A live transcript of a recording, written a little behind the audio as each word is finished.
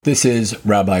This is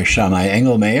Rabbi Shammai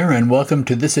Engelmayer, and welcome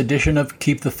to this edition of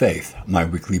Keep the Faith, my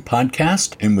weekly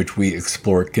podcast in which we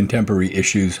explore contemporary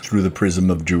issues through the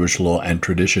prism of Jewish law and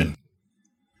tradition.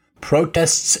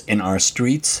 Protests in our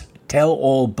streets,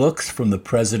 tell-all books from the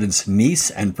president's niece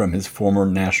and from his former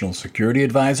national security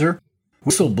advisor,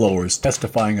 whistleblowers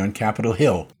testifying on Capitol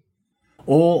Hill.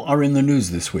 All are in the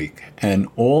news this week, and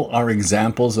all are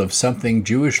examples of something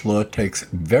Jewish law takes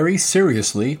very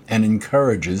seriously and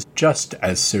encourages just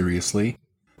as seriously.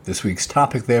 This week's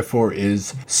topic, therefore,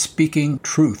 is speaking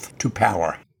truth to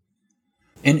power.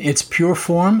 In its pure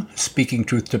form, speaking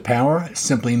truth to power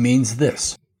simply means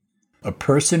this. A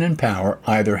person in power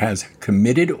either has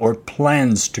committed or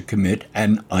plans to commit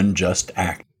an unjust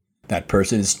act. That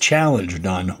person is challenged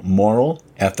on moral,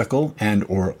 ethical, and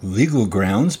or legal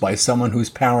grounds by someone whose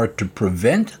power to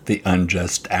prevent the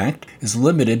unjust act is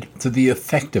limited to the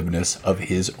effectiveness of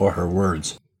his or her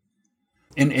words.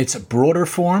 In its broader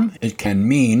form, it can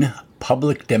mean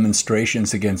public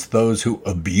demonstrations against those who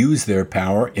abuse their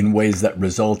power in ways that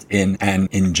result in an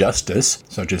injustice,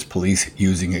 such as police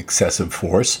using excessive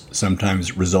force,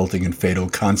 sometimes resulting in fatal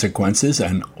consequences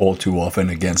and all too often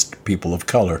against people of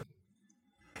color.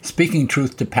 Speaking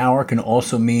truth to power can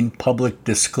also mean public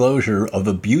disclosure of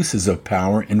abuses of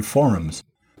power in forums,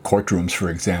 courtrooms,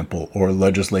 for example, or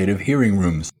legislative hearing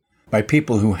rooms, by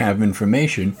people who have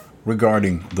information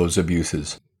regarding those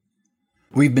abuses.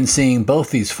 We've been seeing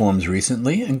both these forms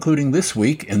recently, including this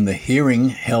week in the hearing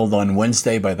held on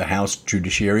Wednesday by the House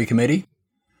Judiciary Committee,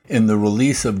 in the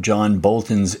release of John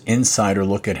Bolton's insider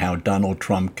look at how Donald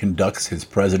Trump conducts his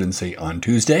presidency on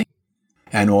Tuesday,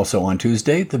 and also on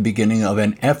Tuesday, the beginning of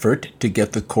an effort to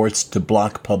get the courts to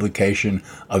block publication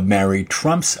of Mary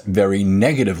Trump's very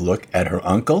negative look at her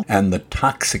uncle and the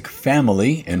toxic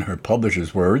family, in her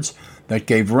publisher's words, that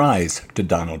gave rise to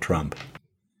Donald Trump.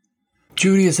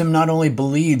 Judaism not only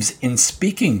believes in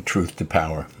speaking truth to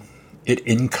power, it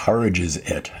encourages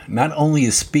it. Not only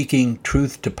is speaking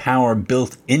truth to power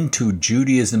built into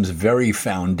Judaism's very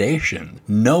foundation,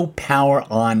 no power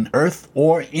on earth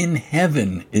or in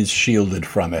heaven is shielded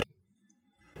from it.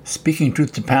 Speaking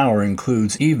truth to power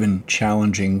includes even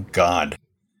challenging God.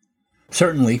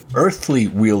 Certainly, earthly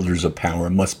wielders of power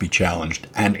must be challenged,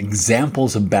 and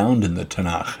examples abound in the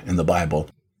Tanakh, in the Bible.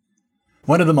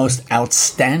 One of the most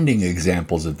outstanding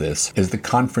examples of this is the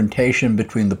confrontation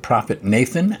between the prophet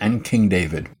Nathan and King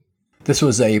David. This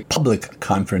was a public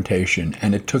confrontation,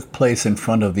 and it took place in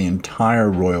front of the entire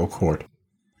royal court.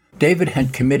 David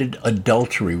had committed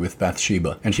adultery with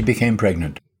Bathsheba, and she became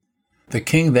pregnant. The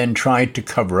king then tried to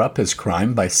cover up his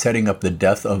crime by setting up the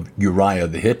death of Uriah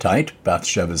the Hittite,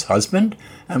 Bathsheba's husband,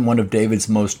 and one of David's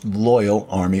most loyal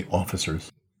army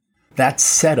officers. That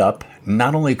setup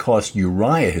not only cost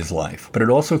Uriah his life, but it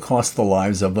also cost the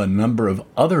lives of a number of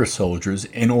other soldiers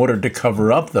in order to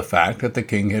cover up the fact that the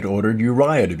king had ordered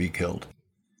Uriah to be killed.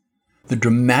 The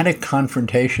dramatic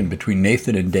confrontation between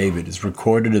Nathan and David is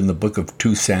recorded in the book of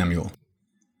 2 Samuel.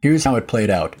 Here's how it played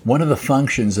out. One of the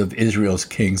functions of Israel's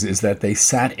kings is that they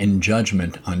sat in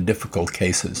judgment on difficult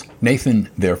cases. Nathan,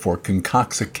 therefore,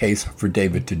 concocts a case for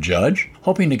David to judge,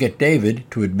 hoping to get David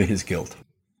to admit his guilt.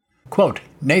 Quote,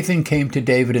 Nathan came to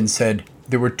David and said,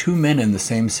 "There were 2 men in the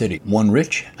same city, one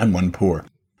rich and one poor.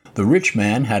 The rich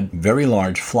man had very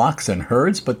large flocks and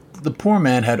herds, but the poor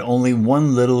man had only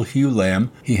one little ewe lamb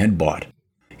he had bought.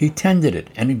 He tended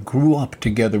it, and it grew up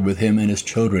together with him and his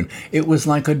children. It was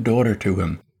like a daughter to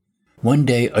him. One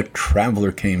day a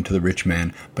traveler came to the rich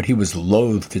man, but he was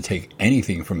loath to take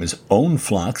anything from his own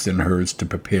flocks and herds to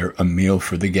prepare a meal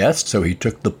for the guest, so he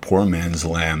took the poor man's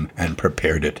lamb and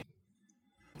prepared it.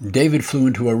 David flew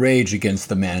into a rage against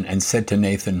the man and said to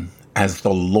Nathan, 'As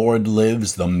the Lord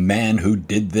lives, the man who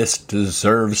did this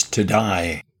deserves to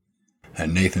die.'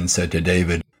 And Nathan said to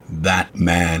David, 'That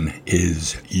man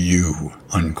is you.'"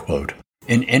 Unquote.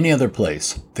 In any other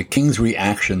place, the king's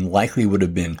reaction likely would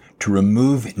have been to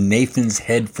remove Nathan's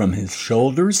head from his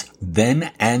shoulders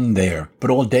then and there. But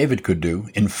all David could do,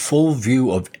 in full view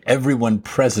of everyone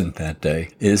present that day,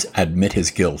 is admit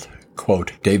his guilt.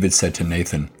 Quote, David said to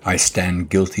Nathan, "I stand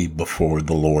guilty before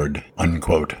the Lord."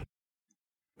 Unquote.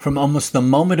 From almost the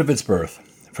moment of its birth,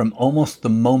 from almost the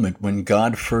moment when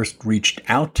God first reached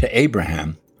out to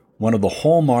Abraham, one of the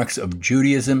hallmarks of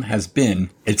Judaism has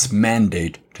been its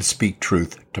mandate to speak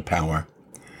truth to power.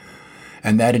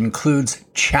 And that includes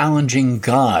challenging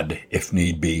God, if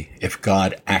need be, if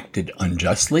God acted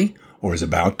unjustly, or is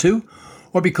about to,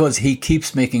 or because he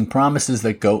keeps making promises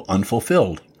that go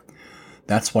unfulfilled.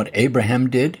 That's what Abraham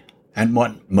did, and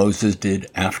what Moses did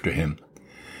after him.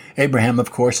 Abraham, of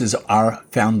course, is our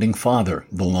founding father.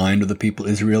 The line of the people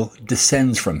Israel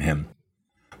descends from him.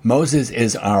 Moses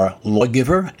is our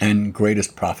lawgiver and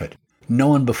greatest prophet. No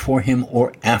one before him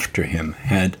or after him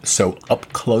had so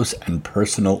up-close and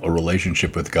personal a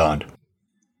relationship with God.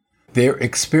 Their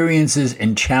experiences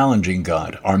in challenging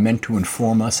God are meant to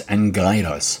inform us and guide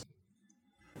us.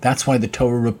 That's why the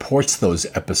Torah reports those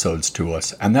episodes to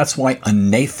us, and that's why a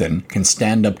Nathan can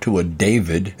stand up to a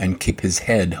David and keep his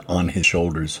head on his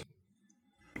shoulders.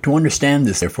 To understand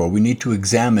this, therefore, we need to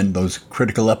examine those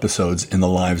critical episodes in the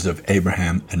lives of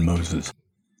Abraham and Moses.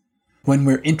 When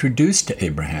we're introduced to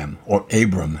Abraham, or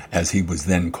Abram as he was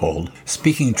then called,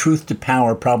 speaking truth to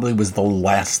power probably was the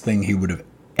last thing he would have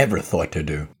ever thought to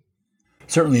do.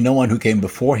 Certainly no one who came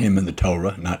before him in the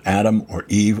Torah, not Adam or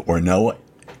Eve or Noah,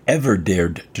 ever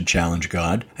dared to challenge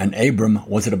God, and Abram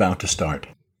wasn't about to start.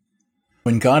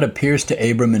 When God appears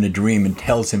to Abram in a dream and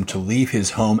tells him to leave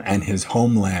his home and his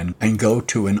homeland and go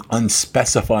to an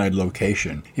unspecified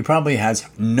location, he probably has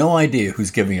no idea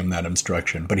who's giving him that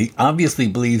instruction, but he obviously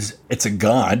believes it's a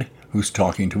God who's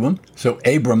talking to him, so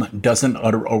Abram doesn't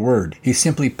utter a word. He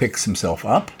simply picks himself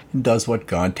up and does what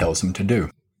God tells him to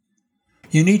do.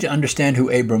 You need to understand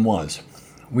who Abram was.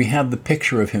 We have the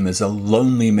picture of him as a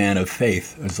lonely man of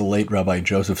faith, as the late Rabbi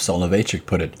Joseph Soloveitchik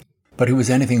put it, but he was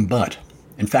anything but.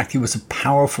 In fact, he was a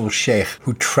powerful sheikh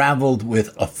who traveled with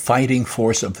a fighting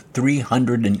force of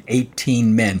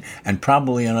 318 men and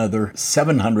probably another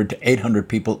 700 to 800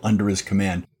 people under his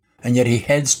command. And yet he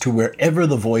heads to wherever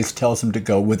the voice tells him to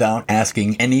go without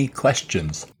asking any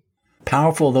questions.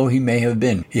 Powerful though he may have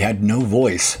been, he had no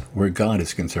voice where God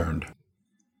is concerned.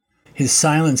 His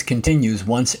silence continues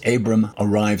once Abram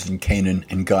arrives in Canaan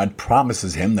and God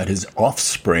promises him that his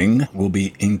offspring will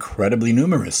be incredibly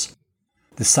numerous.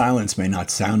 The silence may not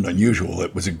sound unusual.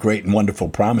 It was a great and wonderful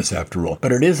promise after all.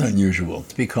 But it is unusual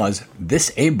because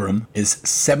this Abram is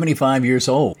 75 years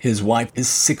old. His wife is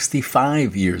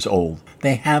 65 years old.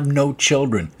 They have no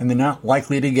children, and they're not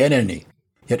likely to get any.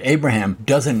 Yet Abraham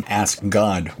doesn't ask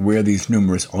God where these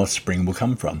numerous offspring will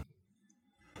come from.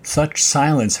 Such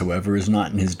silence, however, is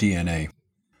not in his DNA.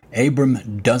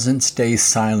 Abram doesn't stay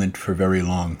silent for very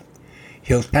long.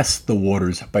 He'll test the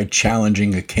waters by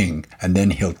challenging a king, and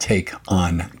then he'll take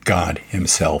on God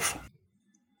himself.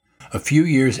 A few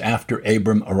years after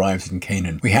Abram arrives in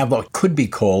Canaan, we have what could be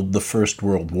called the First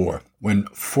World War, when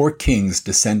 4 kings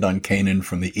descend on Canaan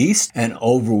from the east and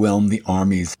overwhelm the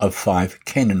armies of 5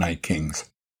 Canaanite kings.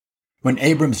 When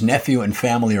Abram's nephew and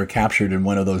family are captured in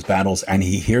one of those battles and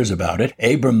he hears about it,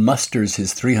 Abram musters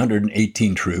his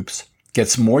 318 troops,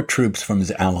 gets more troops from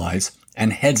his allies,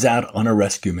 and heads out on a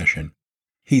rescue mission.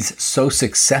 He's so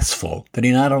successful that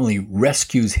he not only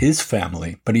rescues his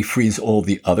family, but he frees all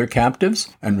the other captives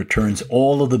and returns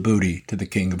all of the booty to the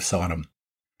king of Sodom.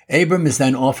 Abram is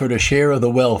then offered a share of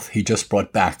the wealth he just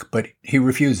brought back, but he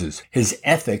refuses. His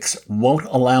ethics won't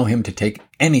allow him to take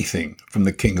anything from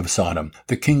the king of Sodom,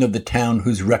 the king of the town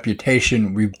whose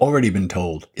reputation, we've already been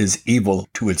told, is evil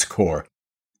to its core.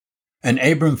 And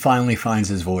Abram finally finds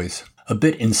his voice. A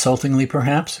bit insultingly,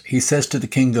 perhaps, he says to the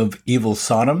king of evil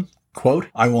Sodom, quote,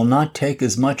 "I will not take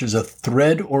as much as a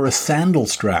thread or a sandal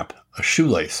strap, a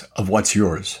shoelace, of what's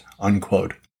yours,"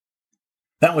 unquote.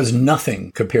 That was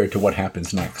nothing compared to what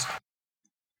happens next.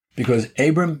 Because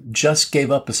Abram just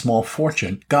gave up a small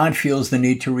fortune, God feels the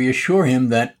need to reassure him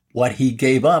that what he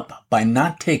gave up by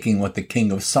not taking what the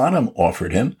king of Sodom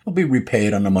offered him will be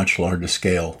repaid on a much larger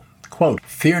scale. Quote,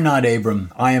 "Fear not,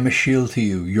 Abram, I am a shield to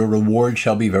you. Your reward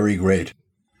shall be very great."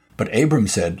 But Abram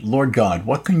said, "Lord God,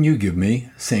 what can you give me,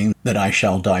 seeing that I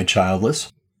shall die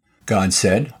childless?" God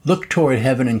said, "Look toward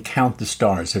heaven and count the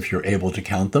stars, if you're able to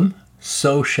count them.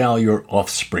 So shall your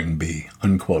offspring be,"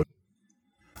 unquote.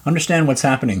 Understand what's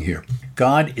happening here.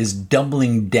 God is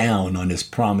doubling down on his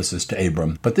promises to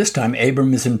Abram, but this time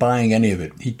Abram isn't buying any of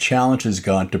it. He challenges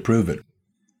God to prove it.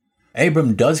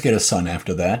 Abram does get a son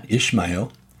after that,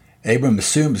 Ishmael. Abram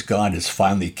assumes God has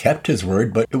finally kept his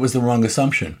word, but it was the wrong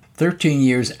assumption. 13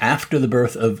 years after the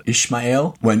birth of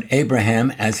Ishmael, when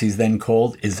Abraham, as he's then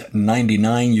called, is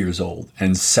 99 years old,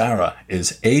 and Sarah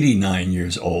is 89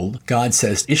 years old, God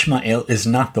says Ishmael is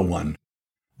not the one.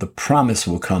 The promise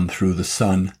will come through the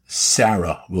son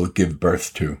Sarah will give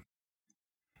birth to.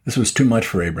 This was too much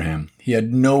for Abraham. He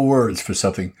had no words for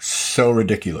something so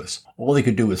ridiculous. All he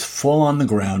could do was fall on the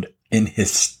ground in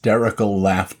hysterical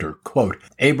laughter. Quote,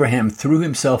 "Abraham threw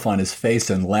himself on his face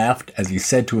and laughed as he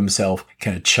said to himself,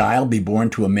 'Can a child be born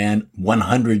to a man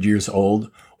 100 years old,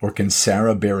 or can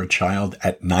Sarah bear a child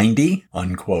at 90?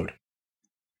 Unquote.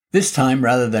 This time,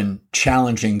 rather than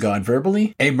challenging God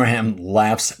verbally, Abraham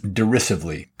laughs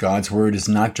derisively. God's word is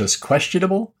not just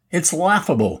questionable, it's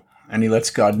laughable, and he lets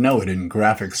God know it in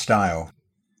graphic style.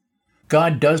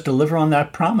 God does deliver on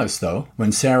that promise, though,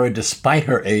 when Sarah, despite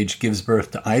her age, gives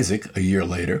birth to Isaac a year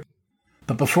later.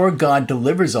 But before God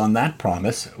delivers on that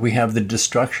promise, we have the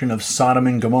destruction of Sodom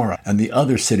and Gomorrah and the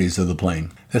other cities of the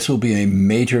plain. This will be a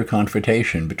major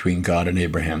confrontation between God and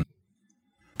Abraham.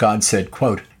 God said,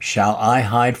 quote, "Shall I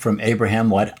hide from Abraham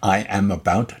what I am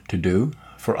about to do?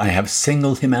 For I have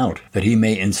singled him out, that he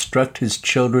may instruct his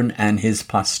children and his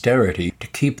posterity to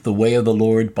keep the way of the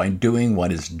Lord by doing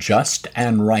what is just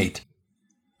and right."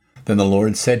 Then the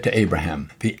Lord said to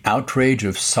Abraham, "The outrage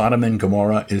of Sodom and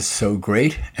Gomorrah is so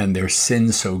great, and their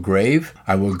sin so grave,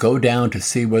 I will go down to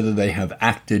see whether they have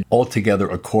acted altogether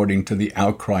according to the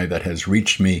outcry that has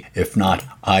reached me. If not,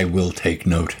 I will take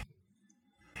note."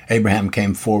 Abraham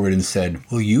came forward and said,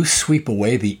 "Will you sweep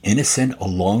away the innocent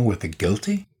along with the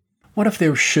guilty? What if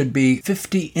there should be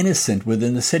 50 innocent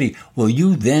within the city? Will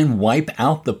you then wipe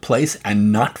out the place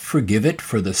and not forgive it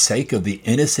for the sake of the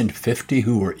innocent 50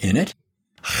 who were in it?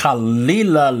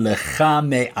 Chalila lecha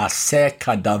me'aseh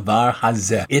kadavar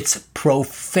hazeh. It's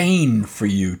profane for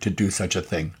you to do such a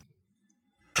thing.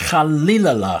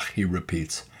 Chalila lach, he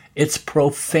repeats. It's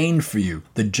profane for you,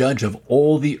 the judge of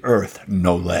all the earth,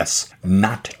 no less,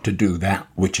 not to do that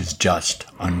which is just,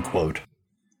 unquote.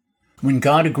 When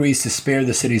God agrees to spare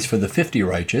the cities for the 50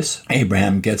 righteous,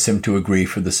 Abraham gets him to agree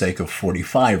for the sake of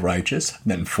 45 righteous,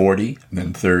 then 40,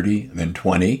 then 30, then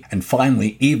 20, and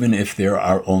finally, even if there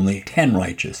are only 10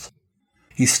 righteous.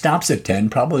 He stops at 10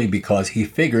 probably because he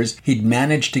figures he'd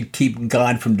managed to keep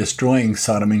God from destroying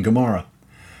Sodom and Gomorrah.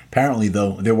 Apparently,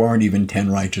 though, there weren't even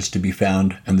 10 righteous to be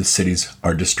found, and the cities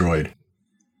are destroyed.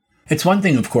 It's one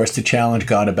thing, of course, to challenge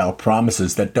God about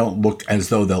promises that don't look as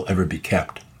though they'll ever be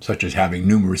kept, such as having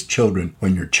numerous children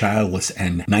when you're childless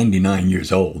and 99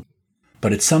 years old.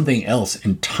 But it's something else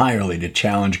entirely to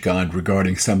challenge God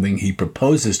regarding something he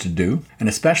proposes to do, and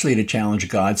especially to challenge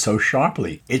God so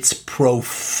sharply. It's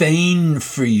profane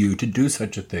for you to do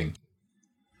such a thing.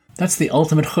 That's the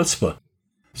ultimate chutzpah.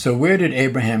 So where did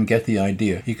Abraham get the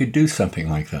idea he could do something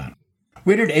like that?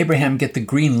 Where did Abraham get the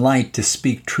green light to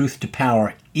speak truth to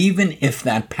power, even if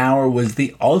that power was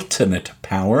the ultimate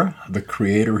power, the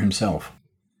Creator himself?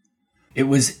 It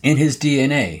was in his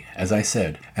DNA, as I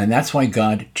said, and that's why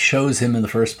God chose him in the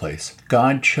first place.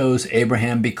 God chose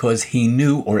Abraham because he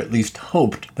knew, or at least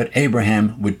hoped, that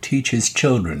Abraham would teach his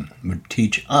children, would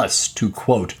teach us to,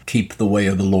 quote, keep the way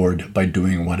of the Lord by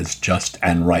doing what is just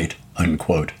and right,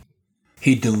 unquote.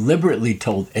 He deliberately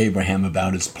told Abraham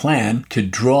about his plan to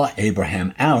draw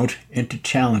Abraham out into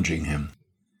challenging him.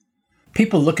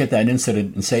 People look at that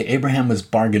incident and say Abraham was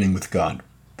bargaining with God.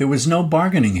 There was no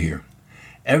bargaining here.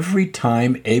 Every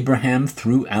time Abraham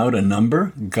threw out a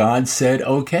number, God said,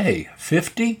 okay,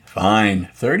 50? Fine.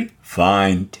 30?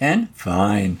 Fine. 10?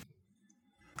 Fine.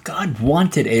 God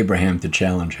wanted Abraham to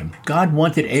challenge him. God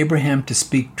wanted Abraham to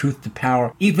speak truth to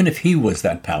power, even if he was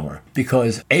that power,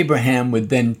 because Abraham would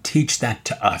then teach that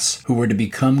to us, who were to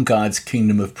become God's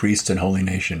kingdom of priests and holy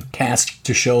nation, tasked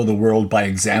to show the world by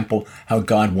example how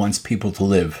God wants people to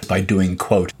live by doing,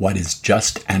 quote, what is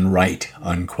just and right,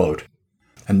 unquote.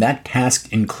 And that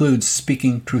task includes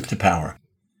speaking truth to power.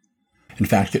 In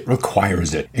fact, it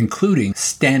requires it, including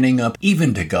standing up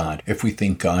even to God if we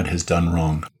think God has done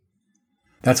wrong.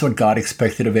 That's what God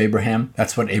expected of Abraham,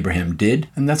 that's what Abraham did,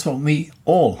 and that's what we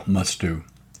all must do.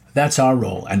 That's our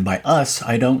role, and by us,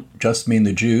 I don't just mean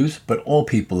the Jews, but all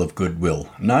people of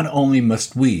goodwill. Not only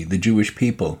must we, the Jewish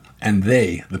people, and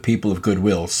they, the people of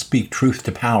goodwill, speak truth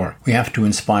to power, we have to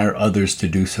inspire others to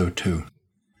do so too.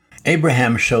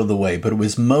 Abraham showed the way, but it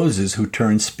was Moses who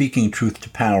turned speaking truth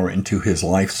to power into his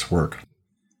life's work.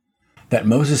 That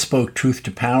Moses spoke truth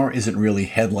to power isn't really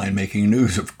headline-making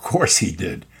news. Of course he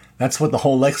did. That's what the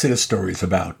whole Exodus story is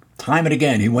about. Time and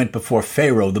again, he went before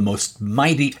Pharaoh, the most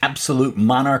mighty, absolute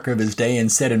monarch of his day,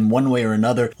 and said in one way or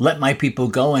another, let my people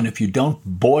go, and if you don't,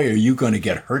 boy, are you going to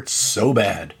get hurt so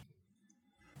bad.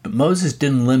 But Moses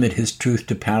didn't limit his truth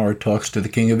to power talks to the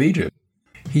king of Egypt.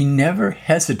 He never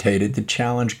hesitated to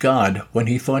challenge God when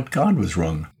he thought God was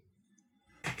wrong.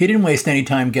 He didn't waste any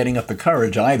time getting up the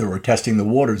courage either or testing the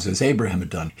waters as Abraham had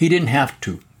done. He didn't have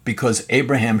to, because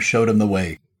Abraham showed him the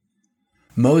way.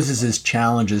 Moses'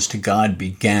 challenges to God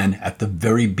began at the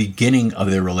very beginning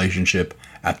of their relationship,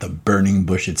 at the burning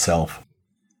bush itself.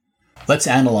 Let's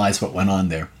analyze what went on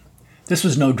there. This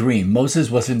was no dream. Moses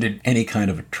wasn't in any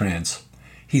kind of a trance.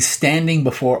 He's standing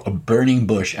before a burning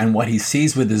bush, and what he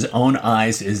sees with his own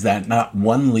eyes is that not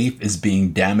one leaf is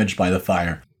being damaged by the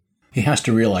fire. He has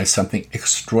to realize something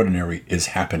extraordinary is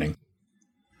happening.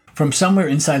 From somewhere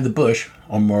inside the bush,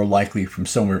 or more likely from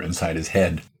somewhere inside his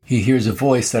head, he hears a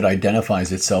voice that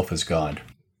identifies itself as God.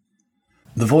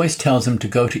 The voice tells him to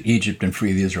go to Egypt and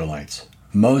free the Israelites.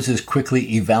 Moses quickly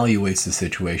evaluates the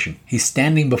situation. He's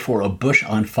standing before a bush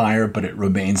on fire, but it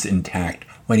remains intact.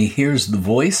 When he hears the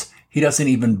voice, he doesn't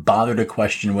even bother to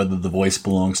question whether the voice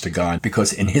belongs to God,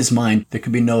 because in his mind, there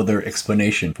can be no other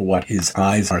explanation for what his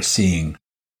eyes are seeing.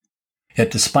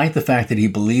 Yet despite the fact that he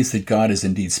believes that God is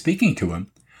indeed speaking to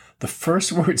him, the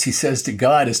first words he says to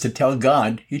God is to tell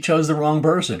God he chose the wrong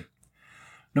person.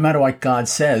 No matter what God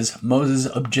says, Moses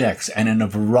objects and in a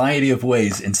variety of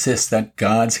ways insists that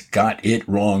God's got it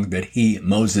wrong, that he,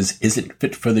 Moses, isn't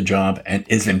fit for the job and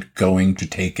isn't going to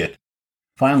take it.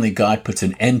 Finally, God puts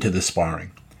an end to the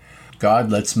sparring. God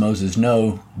lets Moses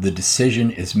know the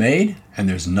decision is made and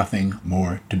there's nothing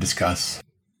more to discuss.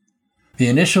 The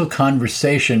initial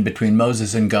conversation between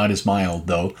Moses and God is mild,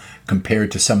 though,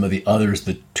 compared to some of the others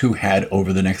the two had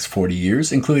over the next 40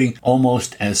 years, including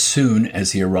almost as soon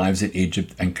as he arrives at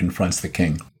Egypt and confronts the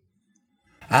king.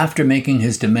 After making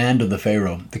his demand of the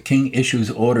Pharaoh, the king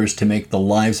issues orders to make the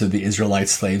lives of the Israelite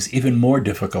slaves even more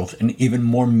difficult and even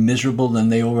more miserable than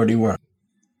they already were.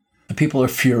 The people are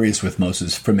furious with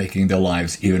Moses for making their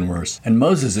lives even worse, and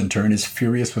Moses in turn is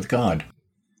furious with God.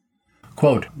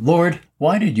 Quote, "Lord,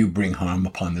 why did you bring harm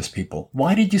upon this people?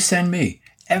 Why did you send me?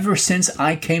 Ever since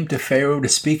I came to Pharaoh to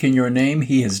speak in your name,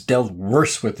 he has dealt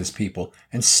worse with this people,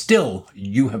 and still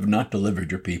you have not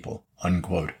delivered your people."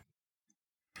 Unquote.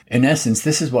 In essence,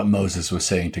 this is what Moses was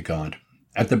saying to God.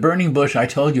 At the burning bush, I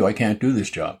told you I can't do this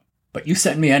job, but you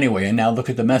sent me anyway, and now look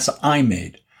at the mess I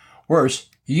made. Worse,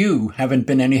 you haven't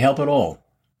been any help at all.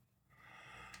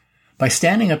 By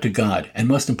standing up to God, and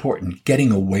most important,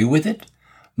 getting away with it,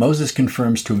 Moses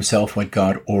confirms to himself what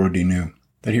God already knew,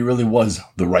 that he really was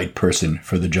the right person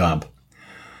for the job.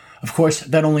 Of course,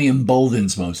 that only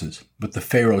emboldens Moses, with the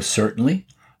Pharaoh certainly,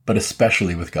 but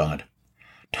especially with God.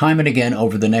 Time and again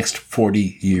over the next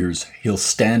 40 years, he'll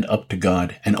stand up to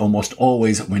God, and almost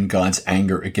always when God's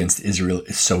anger against Israel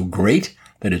is so great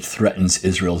that it threatens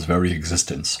Israel's very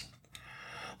existence.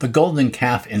 The golden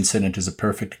calf incident is a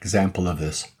perfect example of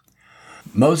this.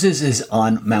 Moses is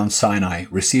on Mount Sinai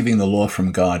receiving the law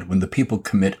from God when the people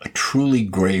commit a truly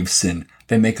grave sin.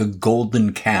 They make a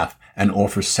golden calf and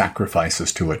offer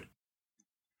sacrifices to it.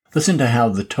 Listen to how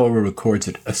the Torah records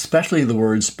it, especially the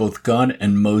words both God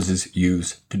and Moses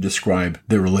use to describe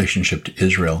their relationship to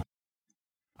Israel.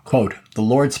 Quote, "The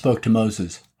Lord spoke to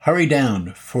Moses, 'Hurry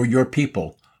down, for your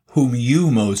people, whom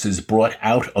you, Moses, brought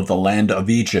out of the land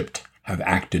of Egypt, have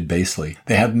acted basely.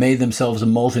 They have made themselves a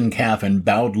molten calf and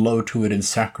bowed low to it and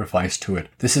sacrificed to it.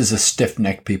 This is a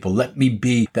stiff-necked people. Let me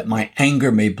be, that my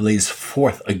anger may blaze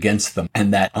forth against them,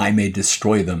 and that I may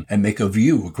destroy them, and make of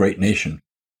you a great nation.'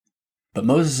 But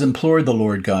Moses implored the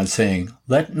Lord God, saying,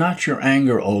 'Let not your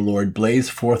anger, O Lord, blaze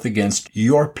forth against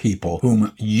your people,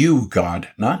 whom you, God,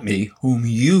 not me, whom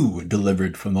you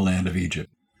delivered from the land of Egypt.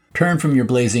 Turn from your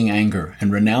blazing anger,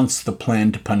 and renounce the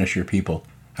plan to punish your people.'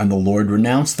 And the Lord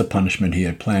renounced the punishment he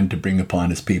had planned to bring upon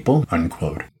his people,"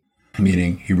 unquote.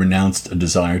 Meaning he renounced a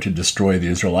desire to destroy the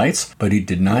Israelites, but he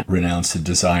did not renounce a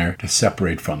desire to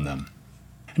separate from them.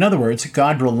 In other words,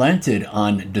 God relented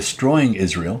on destroying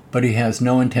Israel, but he has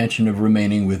no intention of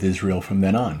remaining with Israel from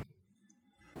then on.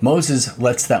 Moses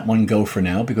lets that one go for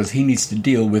now because he needs to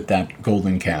deal with that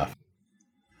golden calf.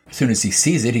 As soon as he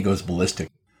sees it, he goes ballistic.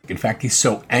 In fact, he's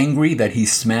so angry that he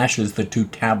smashes the 2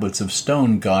 tablets of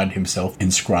stone God himself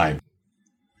inscribed.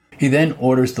 He then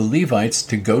orders the Levites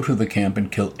to go to the camp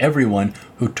and kill everyone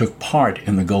who took part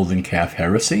in the golden calf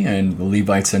heresy, and the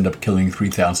Levites end up killing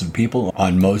 3,000 people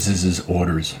on Moses'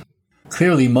 orders.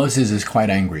 Clearly, Moses is quite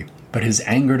angry, but his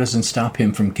anger doesn't stop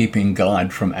him from keeping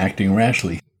God from acting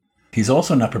rashly. He's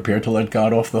also not prepared to let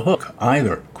God off the hook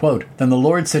either. Quote, "Then the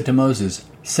Lord said to Moses,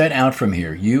 'Set out from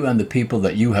here, you and the people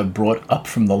that you have brought up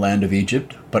from the land of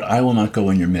Egypt, but I will not go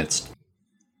in your midst.'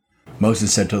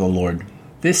 Moses said to the Lord,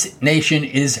 'This nation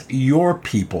is your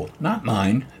people, not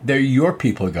mine. They're your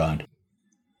people, God.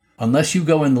 Unless you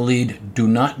go in the lead, do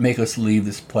not make us leave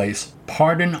this place.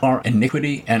 Pardon our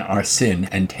iniquity and our sin,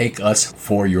 and take us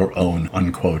for your own.'"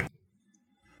 Unquote.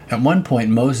 At one point,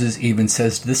 Moses even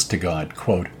says this to God,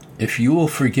 quote, "If you will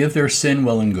forgive their sin,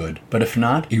 well and good. But if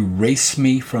not, erase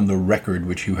me from the record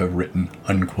which you have written."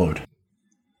 Unquote.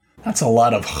 That's a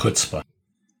lot of chutzpah.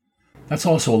 That's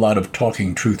also a lot of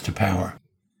talking truth to power.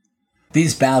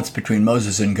 These bouts between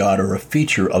Moses and God are a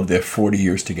feature of their 40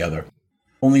 years together.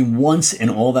 Only once in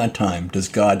all that time does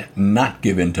God not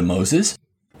give in to Moses,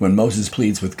 when Moses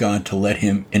pleads with God to let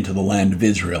him into the land of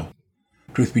Israel.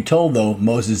 Truth be told, though,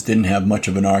 Moses didn't have much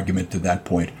of an argument to that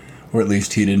point, or at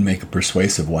least he didn't make a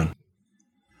persuasive one.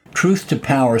 Truth to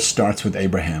power starts with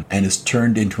Abraham and is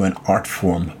turned into an art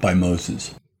form by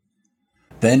Moses.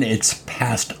 then it's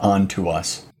passed on to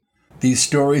us. These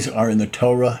stories are in the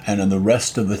Torah and in the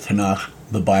rest of the Tanakh,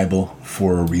 the Bible,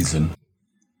 for a reason.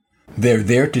 They're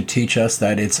there to teach us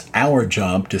that it's our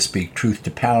job to speak truth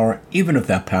to power, even if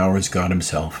that power is God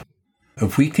himself.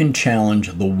 If we can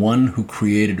challenge the one who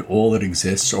created all that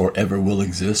exists or ever will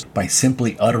exist by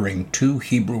simply uttering 2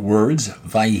 Hebrew words,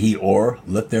 Vayhi Or,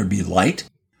 let there be light,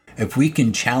 if we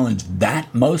can challenge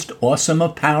that most awesome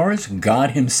of powers,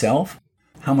 God himself,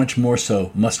 how much more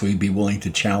so must we be willing to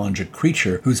challenge a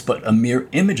creature who's but a mere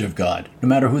image of God, no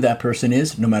matter who that person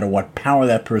is, no matter what power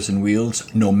that person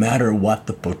wields, no matter what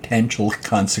the potential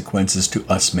consequences to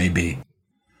us may be.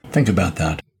 Think about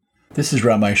that. This is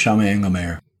Rabbi Shammai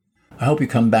Engelmayer. I hope you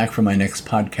come back for my next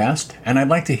podcast, and I'd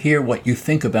like to hear what you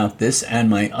think about this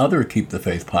and my other Keep the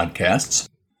Faith podcasts.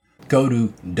 Go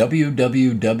to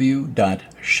www.shammai,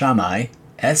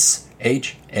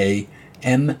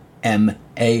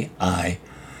 SHAMMAI,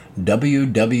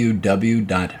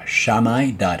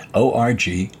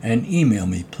 www.shammai.org, and email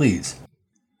me, please.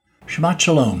 Shabbat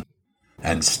Shalom,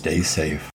 and stay safe.